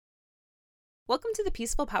Welcome to the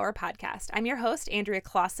Peaceful Power Podcast. I'm your host, Andrea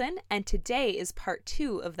Clausen, and today is part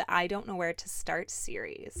 2 of the I Don't Know Where to Start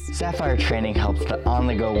series. Sapphire Training helps the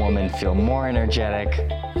on-the-go woman feel more energetic,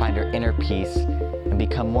 find her inner peace, and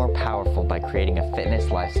become more powerful by creating a fitness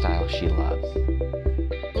lifestyle she loves.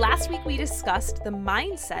 Last week we discussed the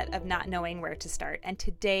mindset of not knowing where to start, and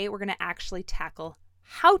today we're going to actually tackle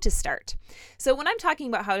how to start. So when I'm talking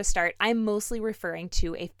about how to start, I'm mostly referring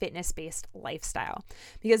to a fitness-based lifestyle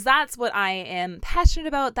because that's what I am passionate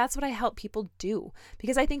about. That's what I help people do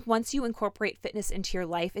because I think once you incorporate fitness into your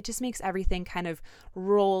life, it just makes everything kind of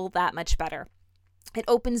roll that much better. It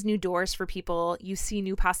opens new doors for people. You see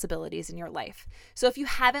new possibilities in your life. So if you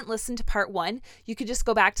haven't listened to part 1, you could just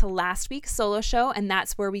go back to last week's solo show, and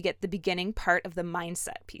that's where we get the beginning part of the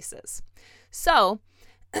mindset pieces. So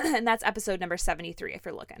and that's episode number 73 if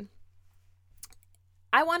you're looking.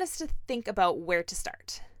 I want us to think about where to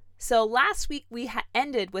start. So last week we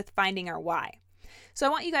ended with finding our why. So I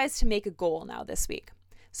want you guys to make a goal now this week.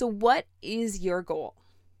 So what is your goal?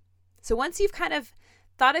 So once you've kind of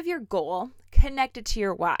thought of your goal, connect it to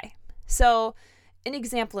your why. So an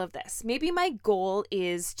example of this, maybe my goal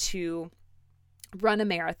is to run a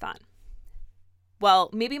marathon. Well,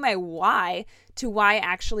 maybe my why I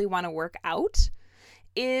actually want to work out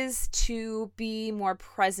is to be more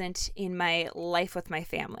present in my life with my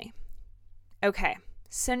family. Okay,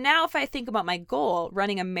 so now if I think about my goal,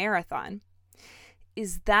 running a marathon,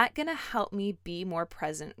 is that going to help me be more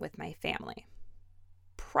present with my family?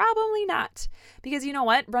 Probably not, because you know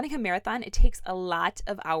what? Running a marathon, it takes a lot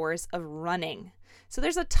of hours of running. So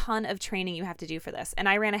there's a ton of training you have to do for this. And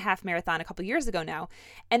I ran a half marathon a couple years ago now.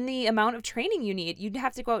 And the amount of training you need, you'd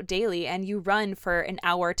have to go out daily and you run for an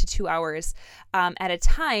hour to 2 hours at a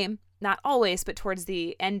time, not always, but towards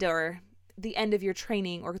the end of your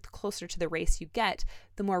training or closer to the race you get,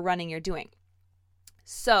 the more running you're doing.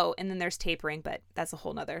 So, and then there's tapering, but that's a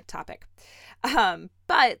whole nother topic.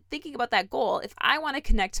 But thinking about that goal, if I want to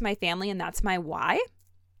connect to my family and that's my why,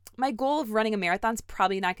 my goal of running a marathon is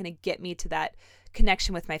probably not going to get me to that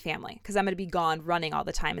connection with my family because I'm going to be gone running all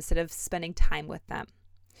the time instead of spending time with them.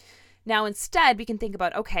 Now, instead, we can think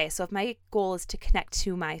about, okay, so if my goal is to connect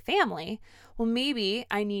to my family, well, maybe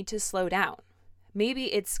I need to slow down.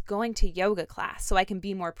 Maybe it's going to yoga class so I can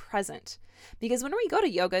be more present. Because when we go to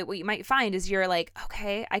yoga, what you might find is you're like,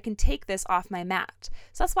 okay, I can take this off my mat.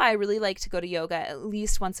 So that's why I really like to go to yoga at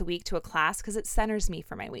least once a week to a class because it centers me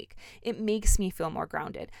for my week. It makes me feel more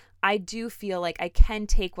grounded. I do feel like I can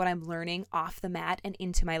take what I'm learning off the mat and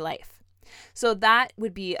into my life. So that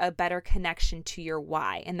would be a better connection to your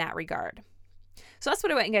why in that regard. So that's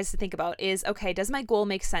what I want you guys to think about is, okay, does my goal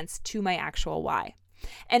make sense to my actual why?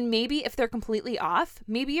 And maybe if they're completely off,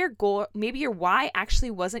 maybe your why actually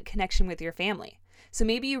wasn't connection with your family. So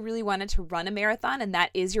maybe you really wanted to run a marathon and that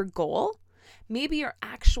is your goal. Maybe your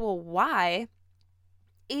actual why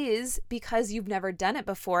is because you've never done it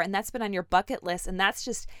before and that's been on your bucket list and that's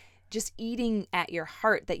just eating at your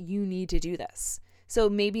heart that you need to do this. So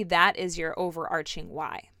maybe that is your overarching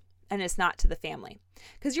why. And it's not to the family.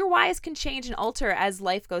 Because your whys can change and alter as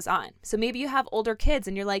life goes on. So maybe you have older kids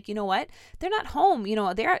and you're like, you know what? They're not home.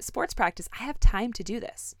 They're at sports practice. I have time to do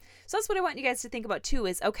this. So that's what I want you guys to think about too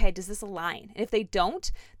is, okay, does this align? And if they don't,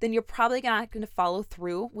 then you're probably not going to follow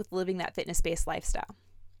through with living that fitness-based lifestyle.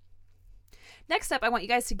 Next up, I want you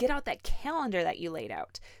guys to get out that calendar that you laid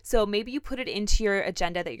out. So maybe you put it into your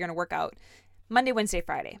agenda that you're going to work out Monday, Wednesday,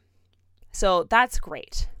 Friday. So that's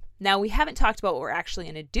great. Now, we haven't talked about what we're actually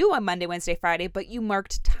going to do on Monday, Wednesday, Friday, but you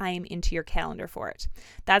marked time into your calendar for it.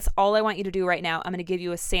 That's all I want you to do right now. I'm going to give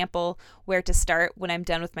you a sample where to start when I'm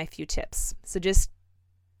done with my few tips. So just,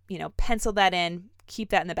 pencil that in,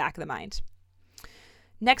 keep that in the back of the mind.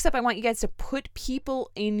 Next up, I want you guys to put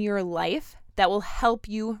people in your life that will help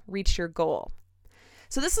you reach your goal.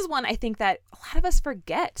 So this is one I think that a lot of us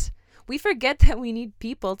forget. We forget that we need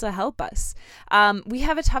people to help us. We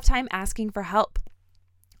have a tough time asking for help.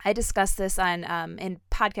 I discussed this on in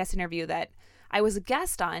podcast interview that I was a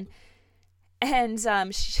guest on, and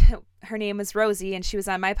her name was Rosie, and she was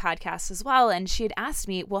on my podcast as well, and she had asked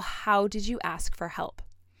me, well, how did you ask for help?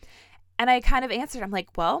 And I kind of answered, I'm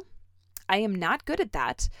like, well, I am not good at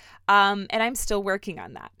that, and I'm still working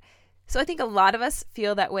on that. So I think a lot of us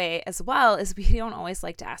feel that way as well, as we don't always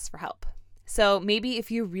like to ask for help. So maybe if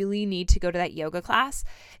you really need to go to that yoga class,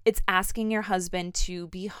 it's asking your husband to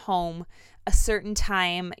be home a certain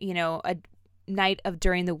time, a night of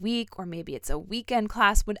during the week, or maybe it's a weekend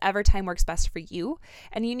class, whatever time works best for you.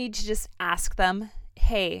 And you need to just ask them,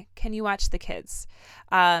 hey, can you watch the kids?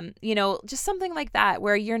 Just something like that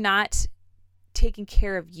where you're not taking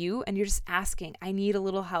care of you and you're just asking, I need a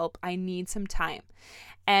little help. I need some time.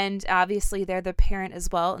 And obviously they're the parent as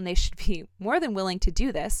well, and they should be more than willing to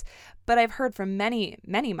do this. But I've heard from many,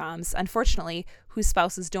 many moms, unfortunately, whose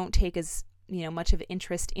spouses don't take as much of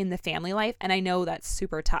interest in the family life. And I know that's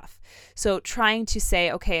super tough. So trying to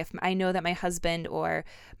say, okay, if I know that my husband or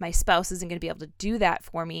my spouse isn't going to be able to do that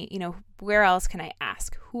for me, where else can I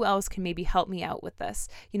ask? Who else can maybe help me out with this?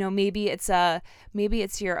 Maybe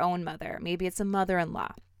it's your own mother. Maybe it's a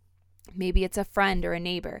mother-in-law. Maybe it's a friend or a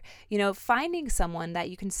neighbor, finding someone that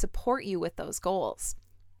you can support you with those goals.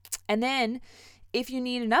 And then if you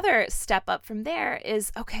need another step up from there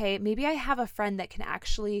is, okay, maybe I have a friend that can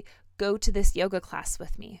actually go to this yoga class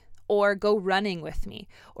with me, or go running with me,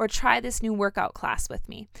 or try this new workout class with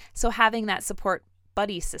me. So having that support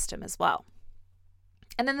buddy system as well.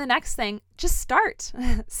 And then the next thing, just start.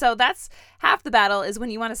 So that's half the battle, is when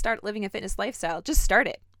you want to start living a fitness lifestyle, just start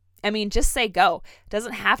it. Just say go. It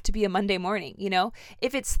doesn't have to be a Monday morning,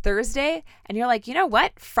 If it's Thursday and you're like,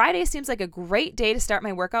 what? Friday seems like a great day to start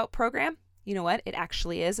my workout program. You know what? It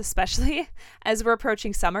actually is, especially as we're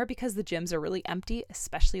approaching summer, because the gyms are really empty,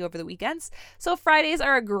 especially over the weekends. So Fridays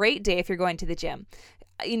are a great day if you're going to the gym.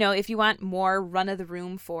 If you want more run of the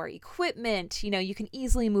room for equipment, you can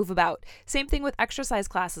easily move about. Same thing with exercise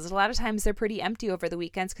classes. A lot of times they're pretty empty over the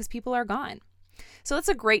weekends because people are gone. So that's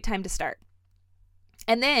a great time to start.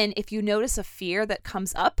 And then if you notice a fear that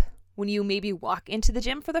comes up when you maybe walk into the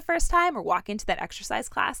gym for the first time or walk into that exercise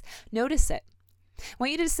class, notice it. I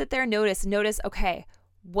want you to sit there and notice, okay,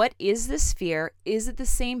 what is this fear? Is it the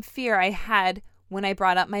same fear I had when I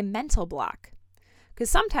brought up my mental block? Because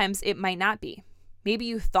sometimes it might not be. Maybe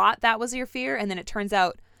you thought that was your fear, and then it turns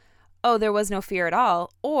out, oh, there was no fear at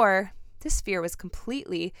all. Or this fear was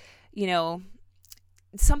completely,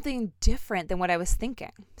 something different than what I was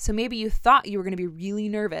thinking. So maybe you thought you were going to be really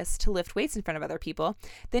nervous to lift weights in front of other people.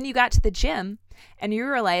 Then you got to the gym and you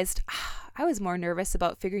realized, I was more nervous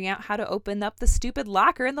about figuring out how to open up the stupid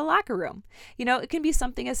locker in the locker room. It can be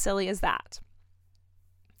something as silly as that.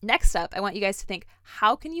 Next up, I want you guys to think,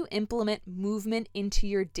 how can you implement movement into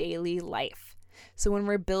your daily life? So when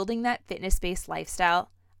we're building that fitness-based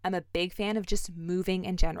lifestyle, I'm a big fan of just moving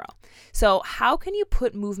in general. So how can you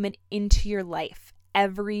put movement into your life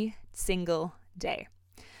every single day?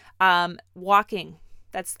 Walking,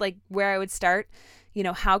 that's like where I would start.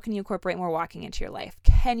 How can you incorporate more walking into your life?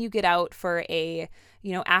 Can you get out for a,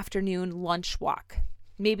 afternoon lunch walk?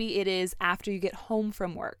 Maybe it is after you get home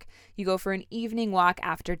from work. You go for an evening walk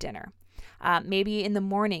after dinner. Maybe in the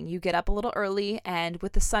morning you get up a little early and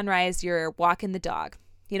with the sunrise, you're walking the dog.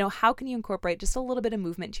 How can you incorporate just a little bit of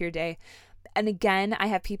movement to your day? And again, I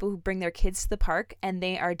have people who bring their kids to the park and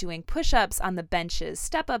they are doing push-ups on the benches,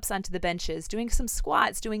 step-ups onto the benches, doing some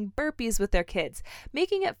squats, doing burpees with their kids,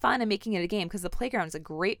 making it fun and making it a game, because the playground is a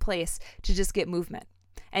great place to just get movement.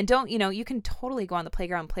 And you can totally go on the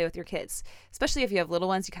playground and play with your kids, especially if you have little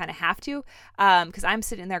ones, you kind of have to, because I'm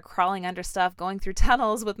sitting there crawling under stuff, going through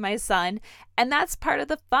tunnels with my son. And that's part of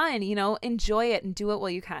the fun, enjoy it and do it while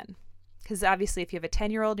you can. Because obviously if you have a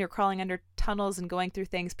 10-year-old and you're crawling under tunnels and going through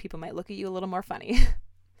things, people might look at you a little more funny.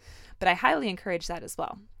 But I highly encourage that as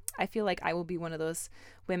well. I feel like I will be one of those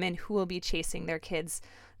women who will be chasing their kids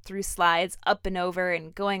through slides, up and over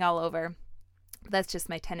and going all over. That's just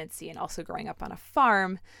my tendency. And also growing up on a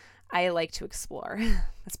farm, I like to explore.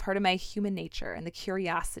 That's part of my human nature, and the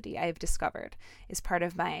curiosity I have discovered is part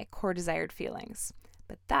of my core desired feelings.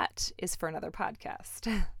 But that is for another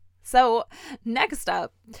podcast. So next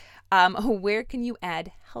up, where can you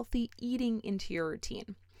add healthy eating into your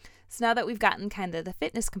routine? So now that we've gotten kind of the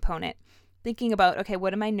fitness component, thinking about, okay,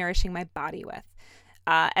 what am I nourishing my body with?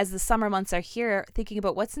 As the summer months are here, thinking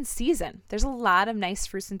about what's in season. There's a lot of nice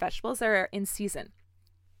fruits and vegetables that are in season.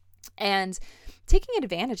 And taking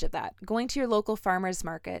advantage of that, going to your local farmers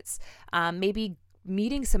markets, maybe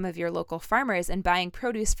meeting some of your local farmers and buying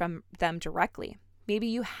produce from them directly. Maybe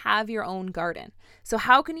you have your own garden. So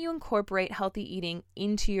how can you incorporate healthy eating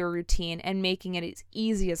into your routine and making it as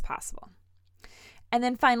easy as possible? And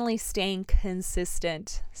then finally, staying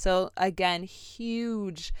consistent. So again,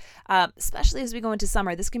 huge, especially as we go into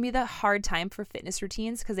summer. This can be the hard time for fitness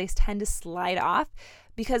routines because they tend to slide off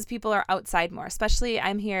because people are outside more. Especially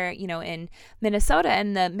I'm here, in Minnesota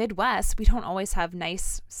and the Midwest, we don't always have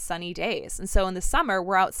nice sunny days. And so in the summer,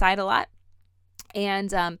 we're outside a lot.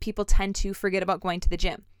 And people tend to forget about going to the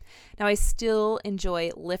gym. Now, I still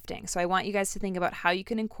enjoy lifting. So I want you guys to think about how you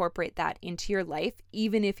can incorporate that into your life,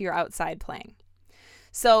 even if you're outside playing.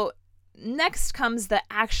 So next comes the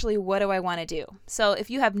actually, what do I want to do? So if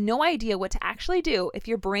you have no idea what to actually do, if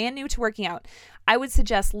you're brand new to working out, I would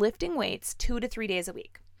suggest lifting weights 2 to 3 days a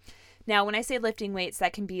week. Now, when I say lifting weights,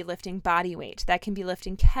 that can be lifting body weight, that can be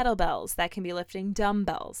lifting kettlebells, that can be lifting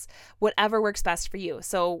dumbbells, whatever works best for you.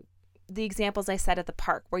 So the examples I said at the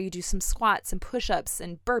park where you do some squats and push-ups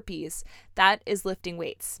and burpees, that is lifting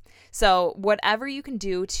weights. So whatever you can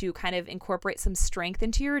do to kind of incorporate some strength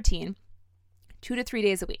into your routine, 2 to 3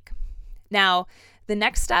 days a week. Now, the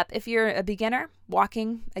next step, if you're a beginner,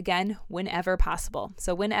 walking again whenever possible.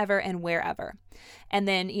 So whenever and wherever. And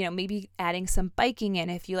then, maybe adding some biking in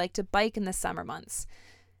if you like to bike in the summer months.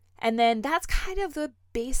 And then that's kind of the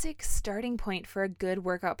basic starting point for a good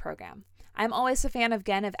workout program. I'm always a fan of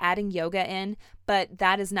adding yoga in, but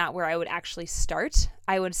that is not where I would actually start.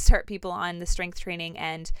 I would start people on the strength training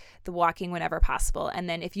and the walking whenever possible. And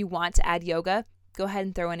then if you want to add yoga, go ahead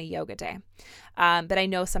and throw in a yoga day. But I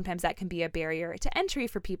know sometimes that can be a barrier to entry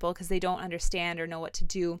for people because they don't understand or know what to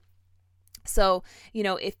do. So,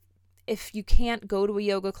 if you can't go to a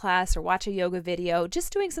yoga class or watch a yoga video,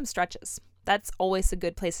 just doing some stretches. That's always a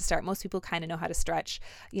good place to start. Most people kind of know how to stretch,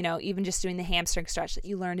 even just doing the hamstring stretch that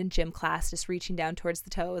you learned in gym class, just reaching down towards the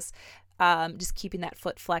toes, just keeping that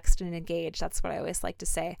foot flexed and engaged. That's what I always like to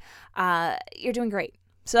say. You're doing great.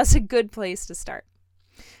 So that's a good place to start.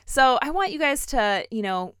 So I want you guys to,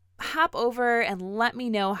 hop over and let me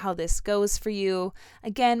know how this goes for you.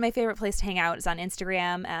 Again, my favorite place to hang out is on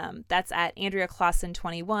Instagram. That's at Andrea Clausen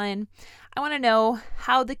 21. I want to know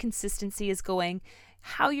how the consistency is going,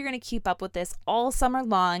 how you're going to keep up with this all summer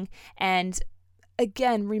long. And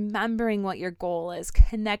again, remembering what your goal is,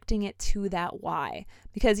 connecting it to that why.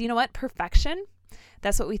 Because you know what? Perfection,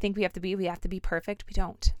 that's what we think we have to be. We have to be perfect. We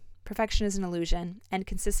don't. Perfection is an illusion, and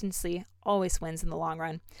consistency always wins in the long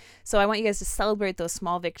run. So I want you guys to celebrate those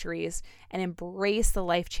small victories and embrace the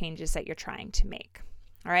life changes that you're trying to make.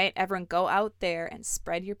 All right, everyone, go out there and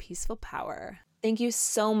spread your peaceful power. Thank you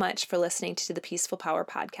so much for listening to the Peaceful Power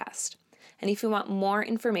podcast. And if you want more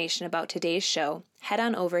information about today's show, head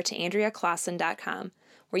on over to AndreaClausen.com,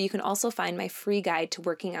 where you can also find my free guide to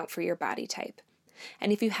working out for your body type.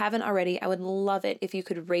 And if you haven't already, I would love it if you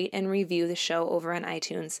could rate and review the show over on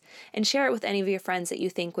iTunes and share it with any of your friends that you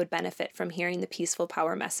think would benefit from hearing the Peaceful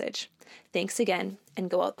Power message. Thanks again, and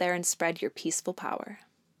go out there and spread your peaceful power.